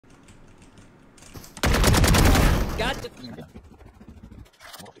Got the...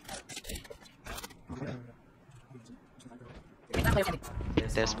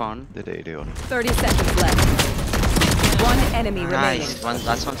 They spawn. The day do. 30 seconds left. One enemy remaining. Nice.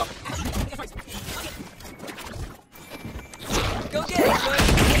 Last one. Go get it,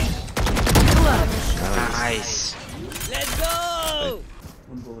 buddy. Nice. Let's go!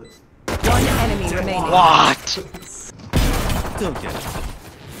 One enemy remaining. What? Don't get it.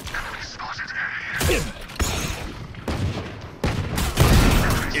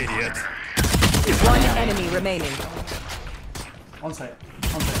 Idiot. One enemy remaining. On site.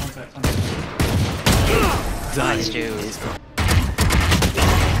 Nice, dude.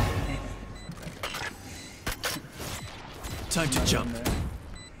 Time to jump.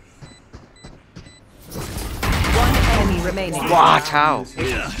 One enemy remaining. What? How? No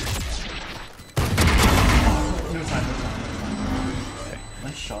time.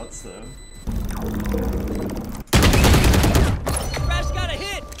 Nice shots though. Crash got a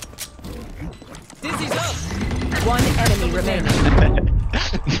hit! Dizzy's up! One enemy remaining.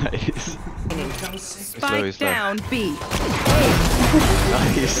 Nice. Spike down B.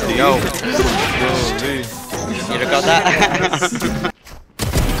 Nice. Dude. Yo. Yo, dude. You got that?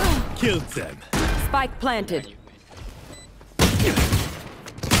 Killed them. Spike planted.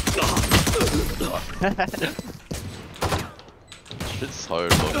 Shit's so low.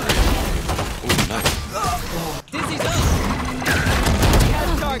 Oh, nice. Dizzy's up!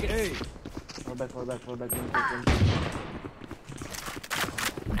 Catch target! Hey. Fall back. On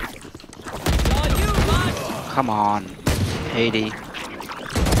you, bot! Come on. 80.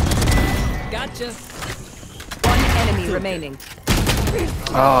 Gotcha! One enemy remaining.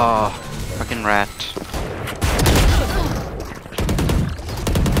 Oh, fucking rat.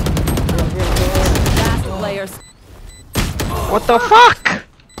 Last players. What the fuck?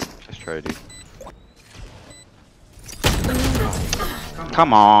 Just try, dude.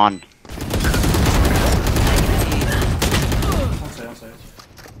 Come on. On site.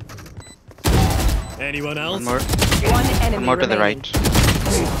 Anyone else? One more. One enemy One more to the remaining. right.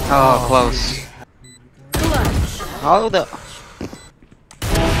 Oh, close. Oh, the.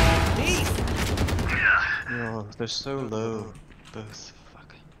 Yo, they're so low. Both.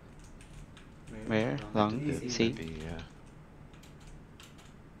 Fuck. Where? Long. See? Yeah.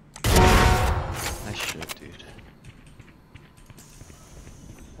 Nice shit, dude.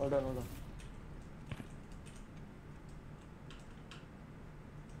 Hold on.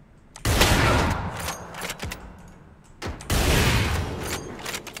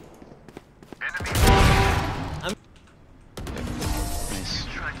 Nice.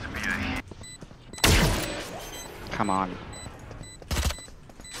 Come on.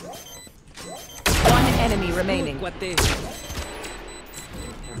 One enemy remaining. What the...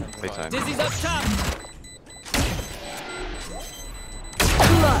 Wait time. Dizzy's up top!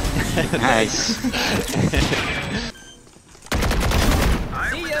 Nice.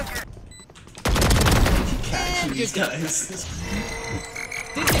 See ya! And These good. guys.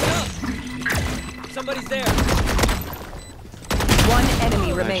 Dizzy's up! Somebody's there! One enemy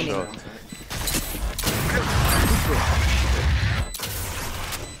Nice remaining. shot.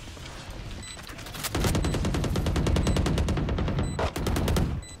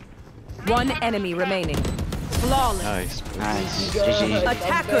 One enemy remaining. Flawless. Nice. Nice. GG.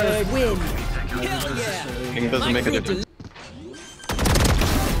 Attackers win. Hell yeah! King doesn't make a difference.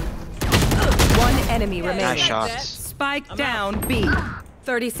 One enemy remaining. Nice shots. Spike down B.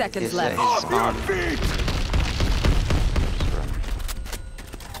 30 seconds Yes, left. spawn.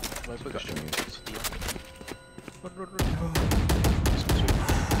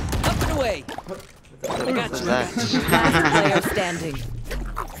 Up and away! I got What's you. that? Last player standing.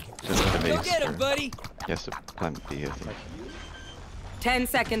 Just an Go amazing. get him, buddy! Yes, a plan B, I think. 10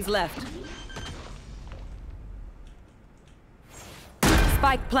 seconds left.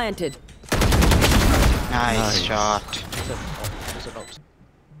 Spike planted. Nice shot.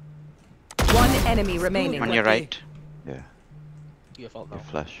 One enemy remaining. On your right. Yeah. Your fault Your now.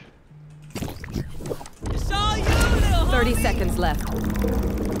 flash. It's all you, little 30 seconds left.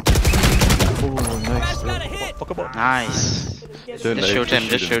 Oh, Crash nice. got a hit! Nice. Don't Just shoot him,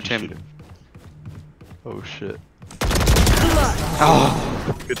 just shoot him. Oh shit.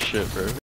 Oh. Good shit, bro.